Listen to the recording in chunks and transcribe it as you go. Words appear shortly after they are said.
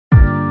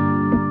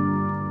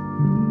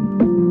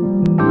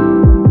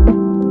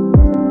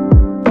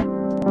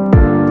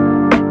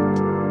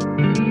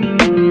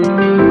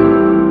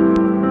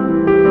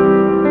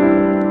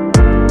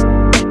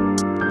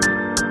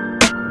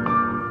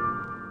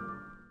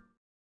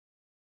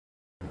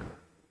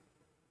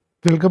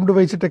Welcome to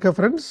Vizag tech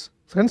friends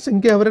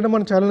ఇంకెవరైనా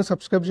మన ఛానల్ని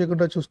సబ్స్క్రైబ్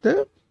చేయకుండా చూస్తే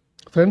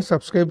ఫ్రెండ్స్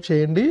సబ్స్క్రైబ్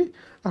చేయండి.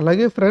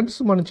 అలాగే ఫ్రెండ్స్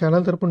మన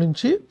ఛానల్ తరపు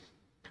నుంచి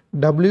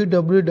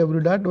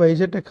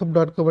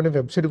www.vizagtechhub.com అనే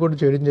వెబ్సైట్ కూడా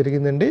చేయడం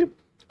జరిగిందండి.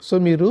 సో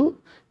మీరు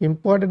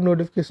ఇంపార్టెంట్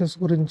నోటిఫికేషన్స్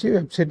గురించి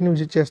వెబ్సైట్ని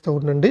విజిట్ చేస్తూ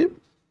ఉండండి.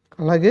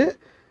 అలాగే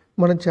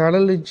మన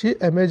ఛానల్ నుంచి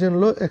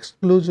అమెజాన్లో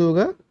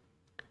ఎక్స్క్లూజివ్గా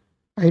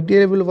ఐటీ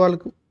లెవెల్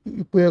వాళ్ళకు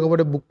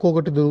ఉపయోగపడే బుక్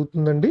ఒకటి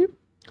దొరుకుతుందండి.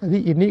 అది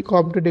ఎనీ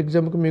కాంపిటేటివ్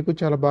ఎగ్జామ్కి మీకు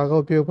చాలా బాగా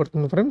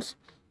ఉపయోగపడుతుంది ఫ్రెండ్స్.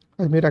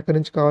 అది మీరు అక్కడి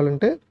నుంచి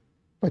కావాలంటే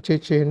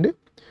పర్చేజ్ చేయండి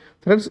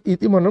ఫ్రెండ్స్.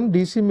 ఇది మనం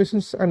డీసీ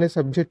మిషన్స్ అనే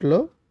సబ్జెక్ట్లో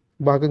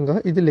భాగంగా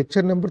ఇది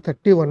లెక్చర్ నెంబర్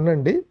 31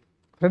 అండి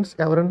ఫ్రెండ్స్.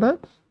 ఎవరన్నా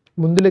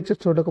ముందు లెక్చర్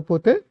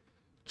చూడకపోతే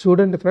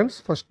చూడండి ఫ్రెండ్స్,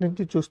 ఫస్ట్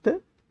నుంచి చూస్తే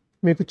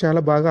మీకు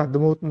చాలా బాగా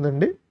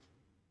అర్థమవుతుందండి.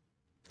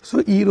 సో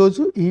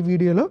ఈరోజు ఈ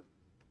వీడియోలో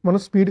మనం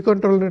స్పీడ్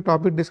కంట్రోల్ అనే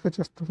టాపిక్ డిస్కస్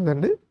చేస్తాం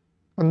కదండి.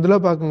 అందులో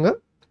భాగంగా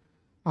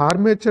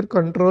armature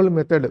control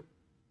method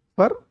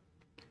for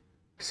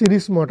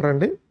series motor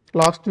అండి.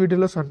 లాస్ట్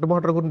వీడియోలో సంట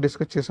మోటార్ గురించి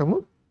డిస్కస్ చేసాము.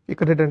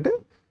 ఇక్కడ ఏంటంటే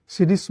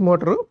సిరీస్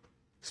మోటారు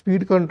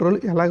స్పీడ్ కంట్రోల్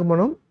ఎలాగ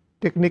మనం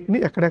టెక్నిక్ని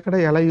ఎక్కడెక్కడ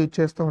ఎలా యూజ్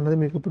చేస్తాం అన్నది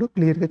మీకు ఇప్పుడు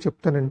క్లియర్గా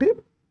చెప్తానండి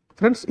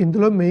ఫ్రెండ్స్.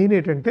 ఇందులో మెయిన్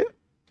ఏంటంటే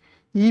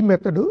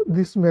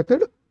this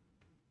method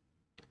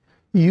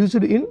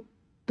used in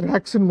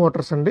traction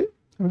Motors అండి.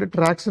 అంటే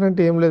ట్రాక్షన్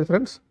అంటే ఏం లేదు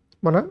ఫ్రెండ్స్,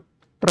 మన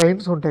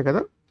ట్రైన్స్ ఉంటాయి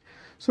కదా.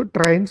 సో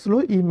ట్రైన్స్లో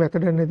ఈ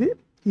మెథడ్ అనేది,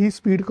 ఈ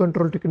స్పీడ్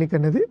కంట్రోల్ టెక్నిక్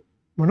అనేది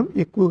మనం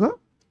ఎక్కువగా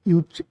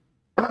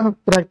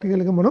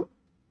ప్రాక్టికల్గా మనం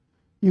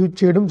యూజ్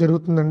చేయడం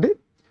జరుగుతుందండి.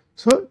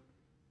 సో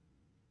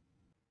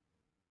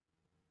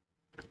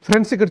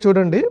ఫ్రెండ్స్ ఇక్కడ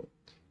చూడండి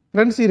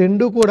ఫ్రెండ్స్, ఈ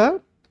రెండు కూడా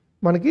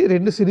మనకి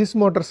రెండు సిరీస్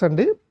మోటార్స్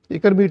అండి.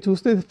 ఇక్కడ మీరు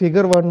చూస్తే ఇది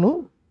ఫిగర్ 1.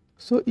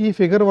 సో ఈ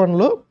ఫిగర్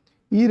 1లో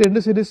ఈ రెండు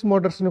సిరీస్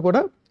మోటార్స్ని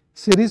కూడా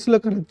సిరీస్లో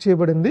కనెక్ట్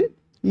చేయబడింది.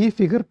 ఈ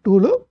ఫిగర్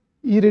 2లో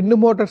ఈ రెండు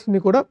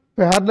మోటార్స్ని కూడా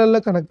ప్యారలల్లో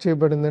connect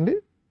చేయబడిందండి.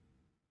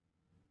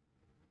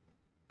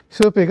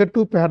 So figure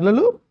 2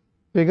 parallel,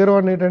 figure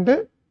 1 ఏంటంటే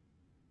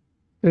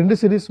రెండు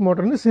సిరీస్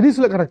మోటార్ని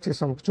సిరీస్లో కనెక్ట్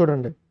చేసాం.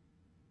 చూడండి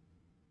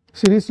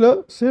సిరీస్లో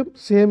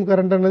సేమ్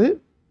కరెంట్ అనేది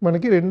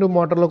మనకి రెండు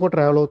మోటార్లో కూడా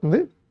ట్రావెల్ అవుతుంది.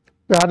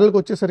 ప్యారల్కి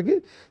వచ్చేసరికి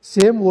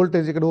సేమ్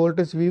వోల్టేజ్, ఇక్కడ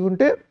వోల్టేజ్ V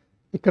ఉంటే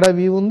ఇక్కడ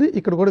V ఉంది,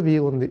 ఇక్కడ కూడా V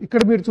ఉంది.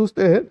 ఇక్కడ మీరు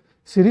చూస్తే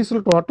సిరీస్లో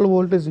టోటల్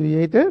వోల్టేజ్ V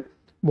అయితే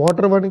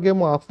మోటార్ 1కి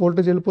ఏమో హాఫ్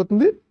వోల్టేజ్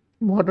వెళ్ళిపోతుంది,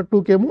 మోటార్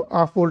 2కి ఏమో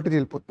హాఫ్ వోల్టేజ్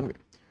వెళ్ళిపోతుంది.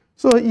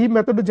 సో ఈ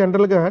మెథడ్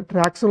జనరల్గా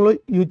ట్రాక్షన్లో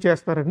యూజ్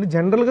చేస్తారండి.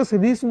 జనరల్గా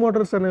సిరీస్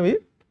మోటార్స్ అనేవి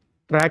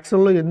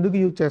ట్రాక్షన్లో ఎందుకు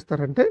యూజ్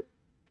చేస్తారంటే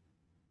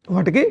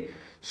వాటికి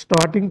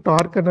స్టార్టింగ్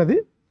టార్క్ అనేది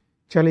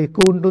చాలా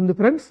ఎక్కువ ఉంటుంది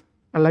ఫ్రెండ్స్.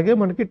 అలాగే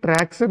మనకి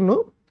ట్రాక్షన్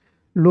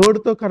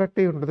లోడ్తో కనెక్ట్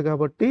అయ్యి ఉంటుంది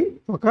కాబట్టి,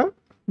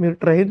 మీరు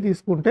ట్రైన్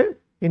తీసుకుంటే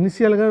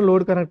ఇనిషియల్గా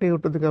లోడ్ కనెక్ట్ అయ్యి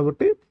ఉంటుంది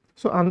కాబట్టి,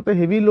 సో అంత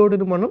హెవీ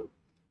లోడ్ని మనం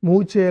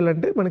మూవ్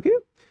చేయాలంటే మనకి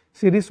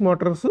సిరీస్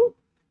మోటార్స్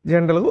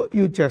జనరల్గా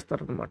యూజ్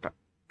చేస్తారనమాట.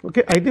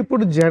 ఓకే, అయితే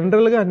ఇప్పుడు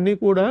జనరల్గా అన్నీ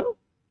కూడా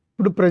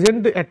ఇప్పుడు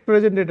ప్రజెంట్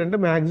ఏంటంటే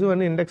మ్యాక్సిమం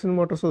అన్ని ఇండక్షన్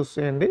మోటార్స్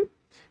వస్తాయండి.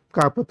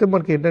 కాకపోతే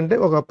మనకి ఏంటంటే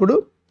ఒకప్పుడు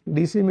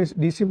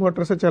డీసీ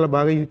మోటార్స్ చాలా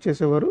బాగా యూజ్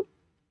చేసేవారు.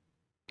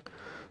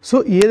 సో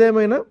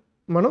ఏదేమైనా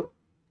మనం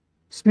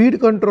speed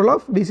control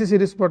of DC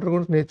series motor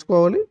గురించి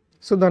నేర్చుకోవాలి.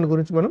 సో దాని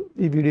గురించి మనం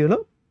ఈ వీడియోలో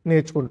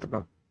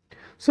నేర్చుకుంటున్నాం.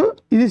 సో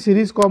ఇది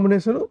సిరీస్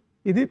కాంబినేషన్,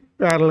 ఇది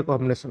ప్యారలల్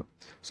కాంబినేషన్.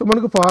 సో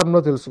మనకు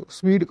ఫార్ములా తెలుసు.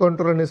 స్పీడ్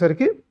కంట్రోల్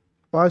అనేసరికి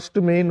ఫస్ట్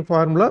మెయిన్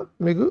ఫార్ములా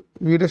మీకు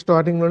వీడియో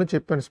స్టార్టింగ్లోనే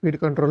చెప్పాను స్పీడ్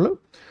కంట్రోల్లో.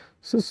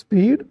 So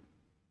speed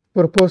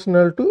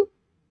proportional to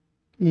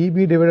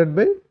EB divided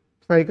by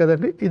 5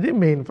 కదండి, ఇది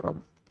మెయిన్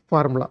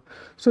ఫార్ములా.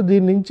 సో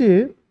దీని నుంచి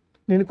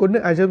నేను కొన్ని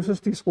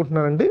అజంప్షన్స్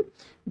తీసుకుంటున్నానండి.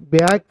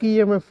 బ్యాక్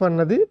ఈఎంఎఫ్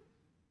అన్నది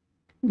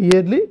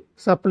నియర్లీ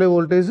సప్లై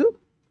వోల్టేజ్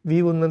V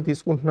ఉందని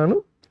తీసుకుంటున్నాను.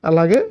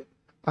 అలాగే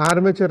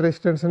ఆర్మేచర్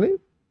రెసిస్టెన్స్ అని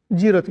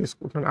 0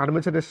 తీసుకుంటున్నాను.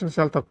 ఆర్మేచర్ రెసిస్టెన్స్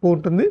చాలా తక్కువ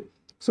ఉంటుంది,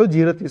 సో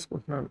 0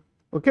 తీసుకుంటున్నాను.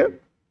 ఓకే,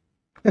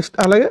 నెక్స్ట్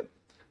అలాగే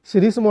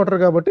సిరీస్ మోటార్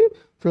కాబట్టి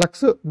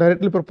flux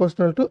directly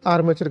proportional to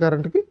armature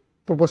కరెంట్కి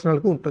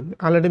ప్రపోర్షనల్గా ఉంటుంది.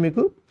 ఆల్రెడీ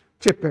మీకు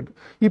చెప్పాను.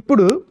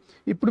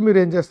 ఇప్పుడు మీరు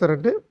ఏం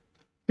చేస్తారంటే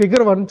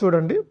ఫిగర్ 1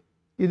 చూడండి.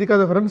 ఇది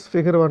కదా ఫ్రెండ్స్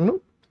ఫిగర్ 1.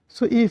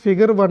 సో ఈ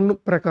ఫిగర్ 1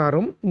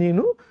 ప్రకారం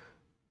నేను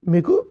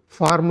మీకు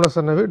ఫార్ములాస్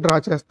అనేవి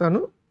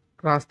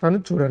రాస్తాను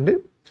చూడండి.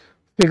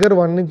 ఫిగర్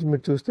 1 నుంచి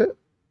మీరు చూస్తే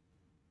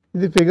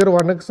ఇది ఫిగర్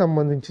 1కి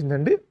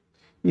సంబంధించిందండి,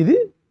 ఇది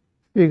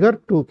ఫిగర్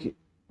 2కి.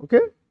 ఓకే,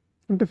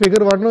 అంటే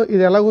ఫిగర్ 1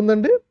 ఇది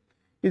ఎలాగుందండి,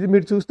 ఇది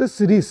మీరు చూస్తే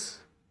సిరీస్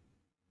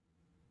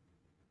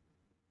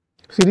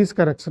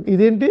కనెక్షన్.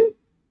 ఇదేంటి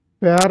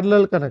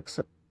ప్యారలల్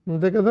కనెక్షన్,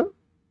 అంతే కదా.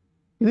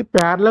 ఇది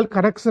ప్యారలల్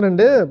కనెక్షన్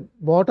అండి,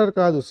 మోటార్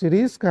కాదు,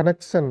 సిరీస్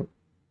కనెక్షన్.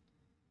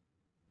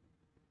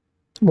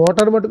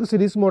 మోటార్ మటుకు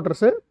సిరీస్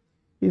మోటార్సే,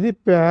 ఇది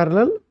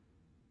parallel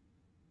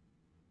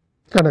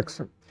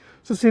connection.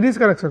 So series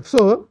connection.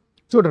 So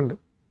చూడండి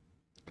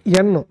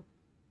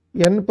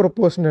ఎన్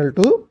ప్రపోర్షనల్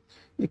టు,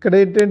 ఇక్కడ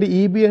ఏంటంటే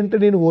ఈబీ అంటే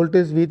నేను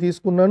వోల్టేజ్ V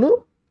తీసుకున్నాను,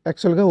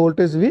 యాక్చువల్గా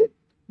వోల్టేజ్ V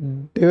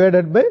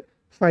డివైడెడ్ బై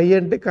 5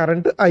 అంటే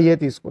కరెంట్ IA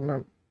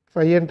తీసుకున్నాను.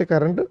 5 అంటే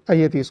కరెంట్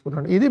IA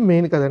తీసుకున్నాను. ఇది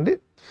మెయిన్ కదండి.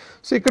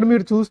 సో ఇక్కడ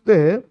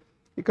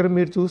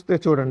మీరు చూస్తే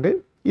చూడండి,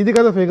 ఇది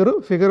కదా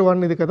ఫిగర్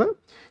 1 ఇది కదా.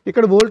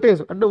 ఇక్కడ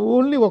వోల్టేజ్ అంటే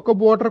ఓన్లీ ఒక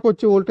మోటార్కి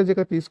వచ్చే వోల్టేజ్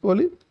ఇక్కడ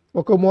తీసుకోవాలి.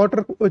 ఒక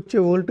మోటార్కు వచ్చే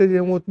వోల్టేజ్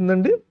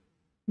ఏమవుతుందండి,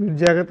 మీరు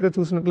జాగ్రత్తగా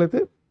చూసినట్లయితే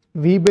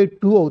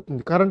V/2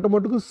 అవుతుంది. కరెంట్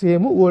మట్టుకు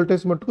సేమ్,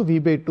 వోల్టేజ్ మట్టుకు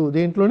V/2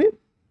 దేంట్లోని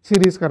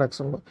సిరీస్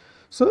కనెక్షన్లో.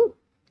 సో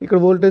ఇక్కడ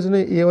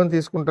వోల్టేజ్ని ఏమని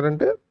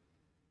తీసుకుంటారంటే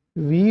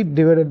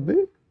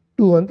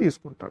V/2 అని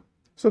తీసుకుంటారు.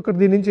 సో ఇక్కడ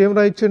దీని నుంచి ఏం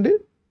రాయొచ్చండి,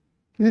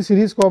 ఇది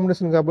సిరీస్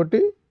కాంబినేషన్ కాబట్టి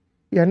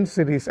N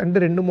సిరీస్ అంటే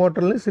రెండు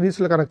మోటార్లని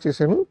సిరీస్లో కనెక్ట్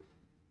చేశాను.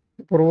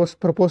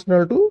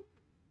 Proportional to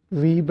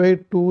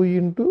V/2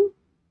 into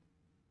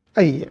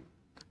IA.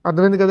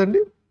 అర్థమైంది కదండి.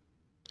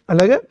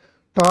 అలాగే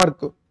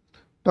టార్క్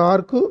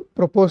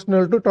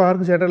ప్రపోర్షనల్ టు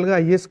టార్క్ జనరల్గా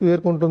IA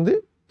స్క్వేర్కి ఉంటుంది.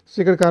 సో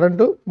ఇక్కడ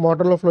కరెంటు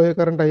మోటార్లో ఫ్లో అయ్యే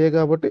కరెంట్ IA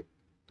కాబట్టి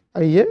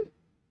IA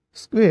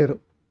స్క్వేర్.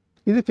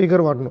 ఇది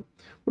ఫిగర్ 1.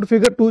 ఇప్పుడు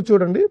ఫిగర్ 2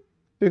 చూడండి.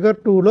 ఫిగర్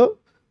 2లో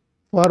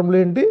ఫార్ములా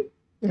ఏంటి,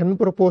 N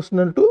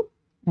ప్రపోర్షనల్ టు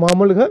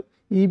మామూలుగా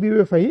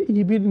EB/5,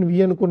 EB నేను V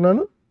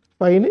అనుకున్నాను,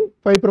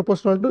 ఫైవ్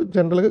ప్రపోర్షనల్ టు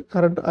జనరల్గా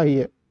కరెంట్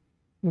IA,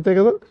 అంతే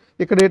కదా.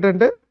 ఇక్కడ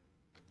ఏంటంటే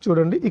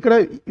చూడండి, ఇక్కడ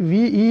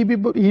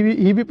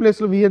ఈబీ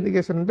ప్లేస్లో V ఎందుకు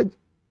వేసానంటే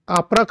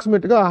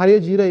అప్రాక్సిమేట్గా RA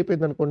 0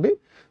 అయిపోయింది అనుకోండి.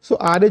 సో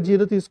RA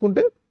 0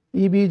 తీసుకుంటే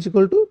EB =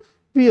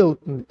 V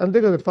అవుతుంది, అంతే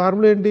కదా.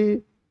 ఫార్ములా ఏంటి,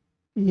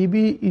 EB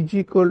 =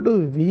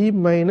 V -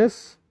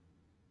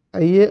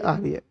 IA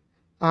RA.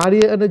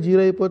 RA అనేది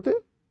 0 అయిపోతే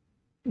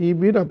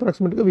EBని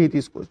అప్రాక్సిమేట్గా V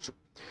తీసుకోవచ్చు.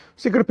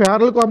 సో ఇక్కడ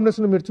ప్యారలల్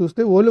కాంబినేషన్ మీరు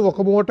చూస్తే ఓన్లీ ఒక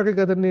మోటార్కి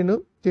కదా నేను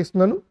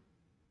చేస్తున్నాను.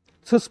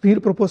 So speed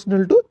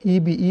proportional to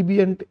EB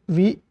అంటే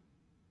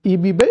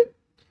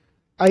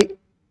EB/I,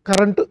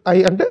 కరెంటు I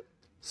అంటే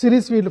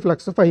సిరీస్ ఫీల్డ్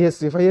ఫ్లక్స్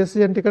 5SC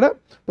అంటే ఇక్కడ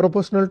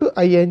ప్రపోర్షనల్ టు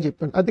IA అని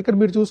చెప్పాను. అది ఇక్కడ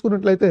మీరు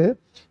చూసుకున్నట్లయితే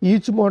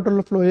ఈచ్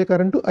మోటార్లో ఫ్లో అయ్యే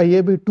కరెంటు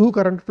IA/2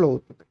 కరెంట్ ఫ్లో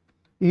అవుతుంది.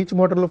 ఈచ్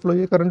మోటార్లో ఫ్లో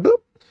అయ్యే కరెంటు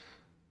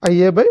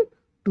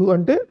IA/2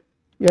 అంటే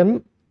N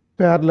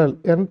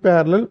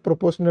parallel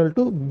proportional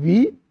to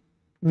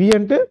V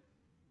అంటే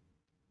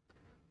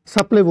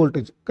సప్లై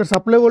వోల్టేజ్. ఇక్కడ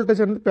సప్లై వోల్టేజ్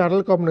అనేది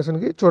ప్యారలల్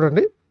కాంబినేషన్కి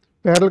చూడండి,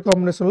 ప్యారలల్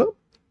కాంబినేషన్లో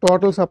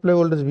టోటల్ సప్లై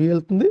వోల్టేజ్ V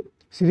వెళ్తుంది,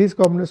 సిరీస్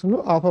కాంబినేషన్లో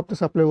half of the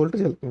supply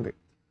voltage వెళ్తుంది.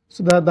 సో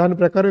దాని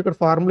ప్రకారం ఇక్కడ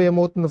ఫార్ములా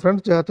ఏమవుతుంది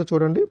ఫ్రెండ్స్, జాగ్రత్త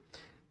చూడండి,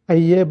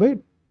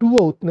 IA/2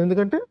 అవుతుంది.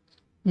 ఎందుకంటే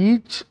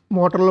ఈచ్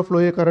మోటార్లో ఫ్లో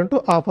అయ్యే current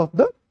half of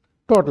the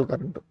total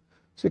current.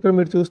 So ఇక్కడ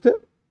మీరు చూస్తే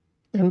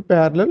N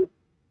parallel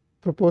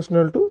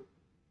proportional to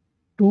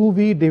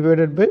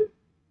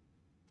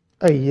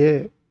 2V/IA.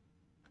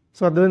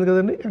 So అర్థమైంది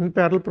కదండి, N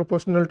parallel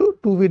proportional to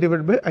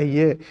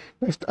 2V/IA.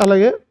 Next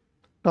అలాగే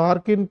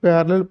torque in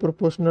parallel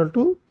proportional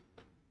to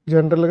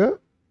జనరల్గా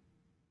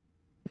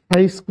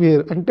I²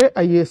 అంటే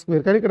IA²,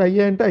 కానీ ఇక్కడ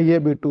IA అంటే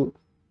IA/2.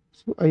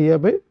 So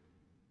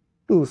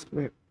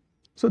IA/2².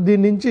 సో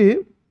దీని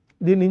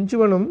నుంచి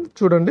మనం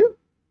చూడండి,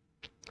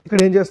 ఇక్కడ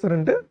ఏం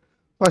చేస్తారంటే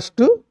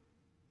first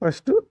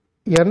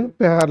N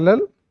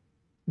parallel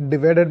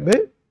divided by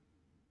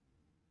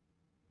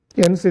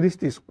N series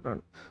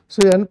తీసుకున్నాను. So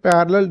N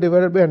parallel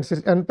divided by N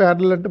series. N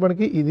parallel అంటే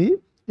మనకి ఇది,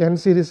 N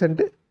సిరీస్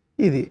అంటే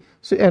ఇది.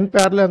 సో N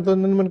ప్యారలల్ ఎంత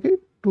ఉందండి మనకి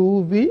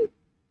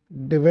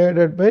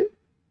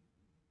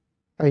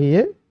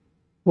 2V/IA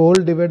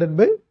whole divided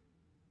by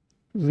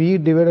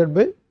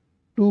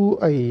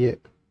V/2IA.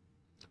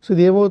 So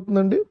ఇది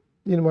ఏమవుతుందండి,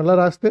 దీన్ని మళ్ళీ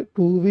రాస్తే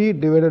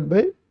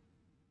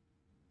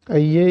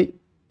 2V/IA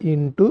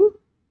ఇంటూ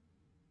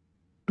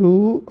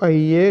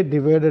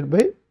 2IA/V.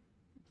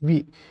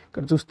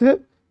 ఇక్కడ చూస్తే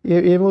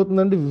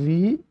ఏమవుతుందండి,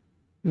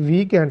 V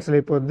క్యాన్సిల్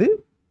అయిపోద్ది,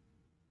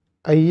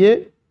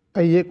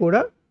 IA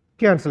కూడా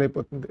క్యాన్సిల్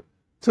అయిపోతుంది.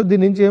 సో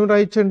దీని నుంచి ఏం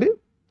రాయొచ్చండి,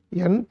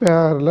 N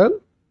parallel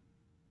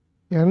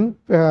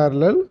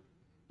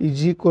 =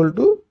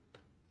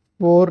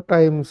 4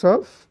 times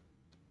of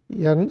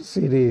N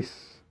series.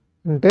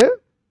 అంటే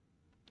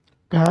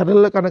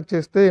ప్యారలల్లో కనెక్ట్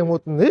చేస్తే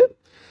ఏమవుతుంది,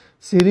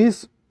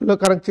 సిరీస్లో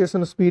కనెక్ట్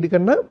చేసిన స్పీడ్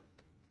కన్నా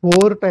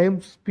 4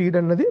 టైమ్స్ స్పీడ్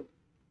అన్నది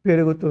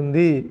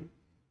పెరుగుతుంది.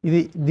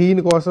 ఇది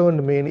దీనికోసం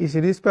అండి మెయిన్. ఈ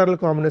సిరీస్ ప్యారలల్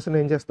కాంబినేషన్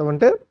ఏం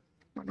చేస్తామంటే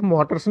మనం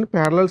మోటార్స్ని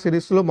ప్యారలల్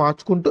సిరీస్లో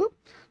మార్చుకుంటూ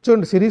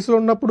చూడండి, సిరీస్లో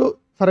ఉన్నప్పుడు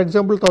ఫర్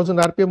ఎగ్జాంపుల్ 1000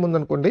 RPM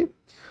ఉందనుకోండి.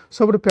 సో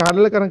అప్పుడు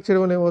ప్యారలల్ కనెక్ట్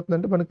చేయడం వల్ల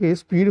ఏమవుతుందంటే మనకి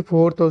స్పీడ్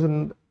 4000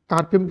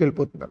 RPMకి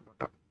వెళ్ళిపోతుంది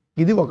అనమాట.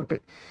 ఇది ఒకటి.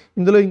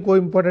 ఇందులో ఇంకో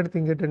ఇంపార్టెంట్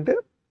థింగ్ ఏంటంటే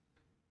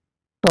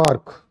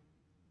టార్క్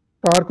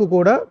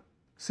కూడా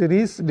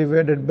సిరీస్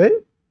డివైడెడ్ బై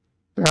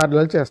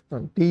ప్యారలల్ చేస్తాం.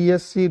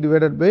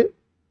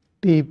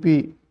 TSC/TP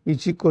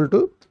 =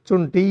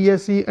 చూడండి,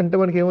 TSC అంటే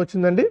మనకి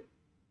ఏమొచ్చిందండి,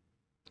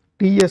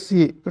 TSC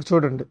ఇక్కడ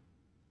చూడండి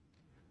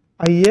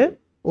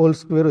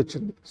IA²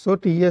 వచ్చింది. So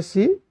TSC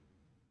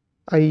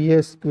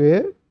IA²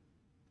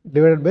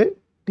 divided by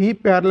T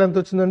parallel ఎంత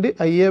వచ్చిందండి,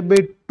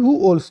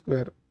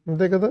 IA/2²,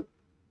 అంతే కదా,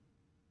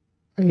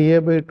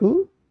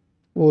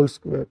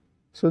 IA/2².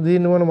 సో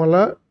దీన్ని మనం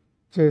అలా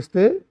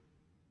చేస్తే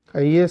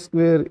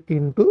IA²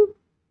 into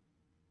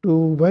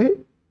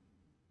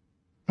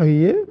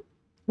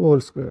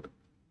 2/IA².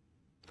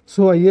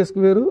 So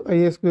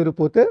IA²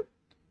 పోతే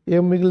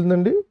ఏం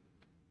మిగిలిందండి,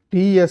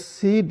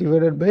 TSC/TP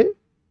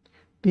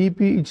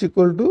 =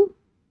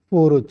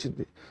 4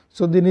 వచ్చింది.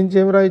 సో దీని నుంచి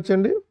ఏం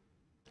రాయొచ్చండి,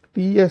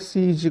 TSC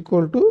 =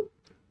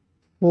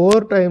 4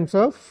 times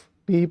of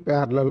T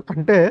parallel.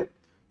 అంటే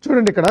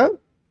చూడండి ఇక్కడ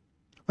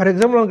ఫర్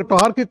ఎగ్జాంపుల్ మనకి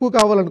టార్క్ ఎక్కువ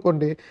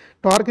కావాలనుకోండి,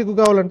 టార్క్ ఎక్కువ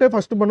కావాలంటే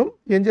ఫస్ట్ మనం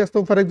ఏం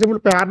చేస్తాం, ఫర్ ఎగ్జాంపుల్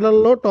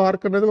ప్యారలల్లో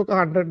టార్క్ అనేది ఒక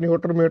 100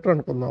 న్యూటన్ మీటర్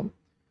అనుకుందాం.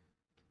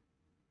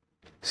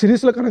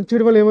 సిరీస్లో కనెక్ట్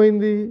చేయడం వల్ల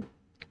ఏమైంది,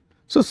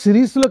 సో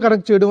సిరీస్లో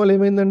కనెక్ట్ చేయడం వల్ల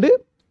ఏమైందండి,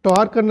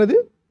 టార్క్ అన్నది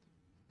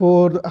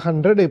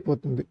 400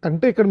 అయిపోతుంది.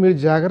 అంటే ఇక్కడ మీరు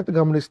జాగ్రత్త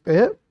గమనిస్తే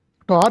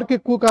టార్క్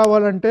ఎక్కువ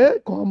కావాలంటే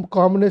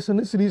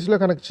కాంబినేషన్ని సిరీస్లో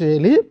కనెక్ట్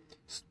చేయాలి,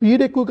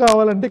 స్పీడ్ ఎక్కువ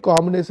కావాలంటే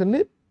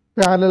కాంబినేషన్ని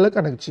ప్యారలల్లో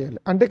కనెక్ట్ చేయాలి.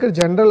 అంటే ఇక్కడ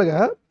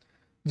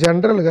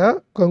జనరల్గా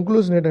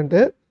కంక్లూజన్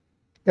ఏంటంటే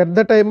at the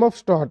time of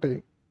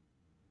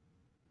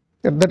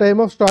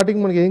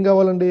starting మనకి ఏం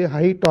కావాలండి,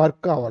 హై టార్క్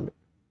కావాలి,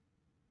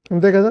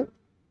 అంతే కదా,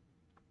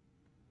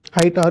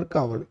 హై టార్క్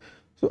కావాలి.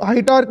 సో హై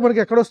టార్క్ మనకి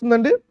ఎక్కడ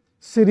వస్తుందండి,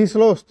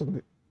 సిరీస్లో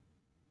వస్తుంది,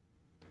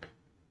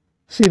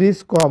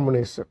 సిరీస్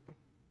కాంబినేషన్.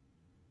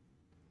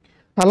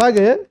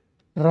 అలాగే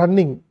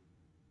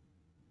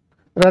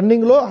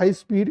రన్నింగ్లో హై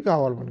స్పీడ్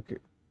కావాలి మనకి,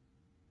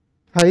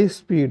 హై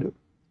స్పీడ్.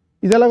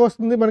 ఇది ఎలాగ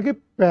వస్తుంది మనకి,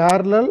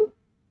 ప్యారలల్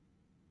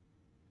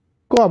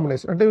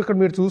కాంబినేషన్. అంటే ఇక్కడ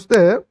మీరు చూస్తే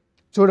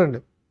చూడండి,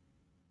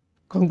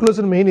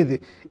 కంక్లూజన్ మెయిన్ ఇది,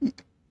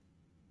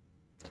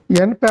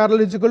 ఎన్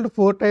parallel equal to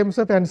 4 times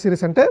of N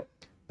series. అంటే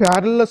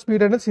ప్యారలల్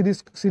స్పీడ్ అనేది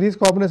సిరీస్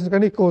కాంబినేషన్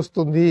కానీ ఎక్కువ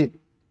వస్తుంది.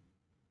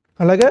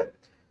 అలాగే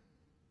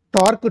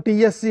టార్క్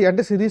టీఎస్సి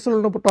అంటే సిరీస్లో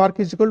ఉన్నప్పుడు torque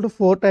equal to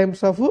 4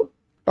 times of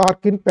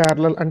torque in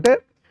parallel. అంటే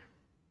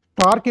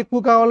టార్క్ ఎక్కువ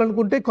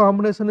కావాలనుకుంటే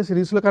కాంబినేషన్ని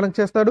సిరీస్లో కనెక్ట్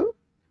చేస్తాడు,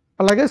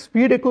 అలాగే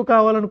స్పీడ్ ఎక్కువ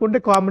కావాలనుకుంటే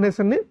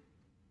కాంబినేషన్ని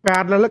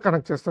ప్యారలల్లో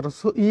కనెక్ట్ చేస్తారు.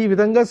 సో ఈ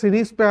విధంగా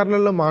సిరీస్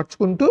ప్యారలల్లో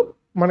మార్చుకుంటూ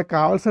మనకు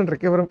కావాల్సిన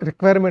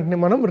రిక్వైర్మెంట్ని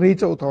మనం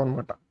రీచ్ అవుతాం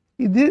అనమాట.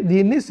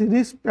 దీన్ని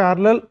series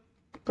parallel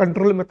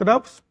control method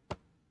of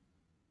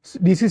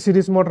DC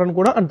series motor అని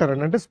కూడా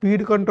అంటారండి. అంటే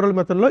స్పీడ్ కంట్రోల్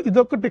మెథడ్లో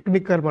ఇదొక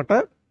టెక్నిక్ అనమాట.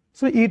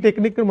 సో ఈ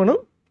టెక్నిక్ని మనం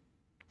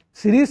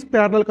సిరీస్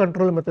ప్యారలల్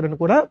కంట్రోల్ మెథడ్ అని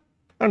కూడా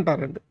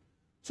అంటారండి.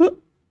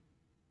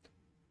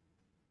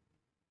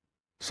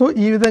 సో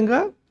ఈ విధంగా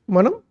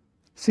మనం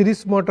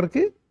సిరీస్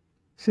మోటార్కి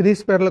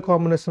సిరీస్ ప్యారలల్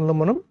కాంబినేషన్లో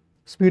మనం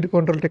స్పీడ్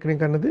కంట్రోల్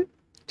టెక్నిక్ అనేది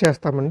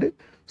చేస్తామండి.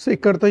 సో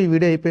ఇక్కడితో ఈ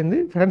వీడియో అయిపోయింది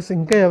ఫ్రెండ్స్.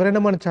 ఇంకా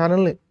ఎవరైనా మన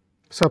ఛానల్ని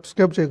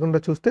సబ్స్క్రైబ్ చేయకుండా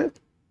చూస్తే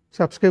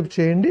సబ్స్క్రైబ్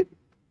చేయండి.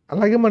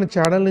 అలాగే మన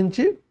ఛానల్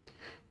నుంచి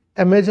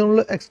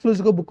అమెజాన్లో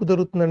ఎక్స్క్లూజివ్గా బుక్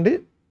దొరుకుతుందండి.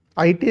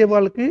 ఐటీఐ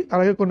వాళ్ళకి,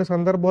 అలాగే కొన్ని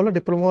సందర్భాల్లో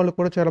డిప్లొమా వాళ్ళకి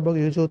కూడా చాలా బాగా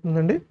యూజ్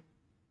అవుతుందండి.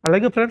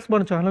 అలాగే ఫ్రెండ్స్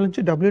మన ఛానల్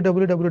నుంచి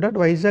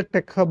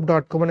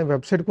www.vizagtechhub.com అనే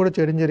వెబ్సైట్ కూడా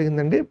చేయడం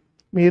జరిగిందండి.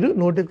 మీరు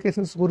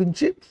నోటిఫికేషన్స్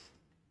గురించి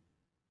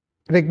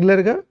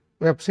రెగ్యులర్గా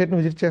వెబ్సైట్ని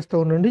విజిట్ చేస్తూ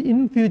ఉండండి.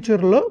 ఇన్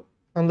ఫ్యూచర్లో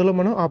అందులో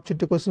మనం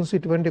ఆబ్జెక్టివ్ క్వశ్చన్స్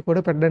ఇటువంటివి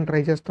కూడా పెట్టడానికి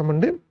ట్రై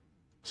చేస్తామండి.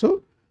 So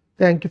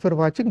thank you for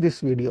watching this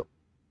video.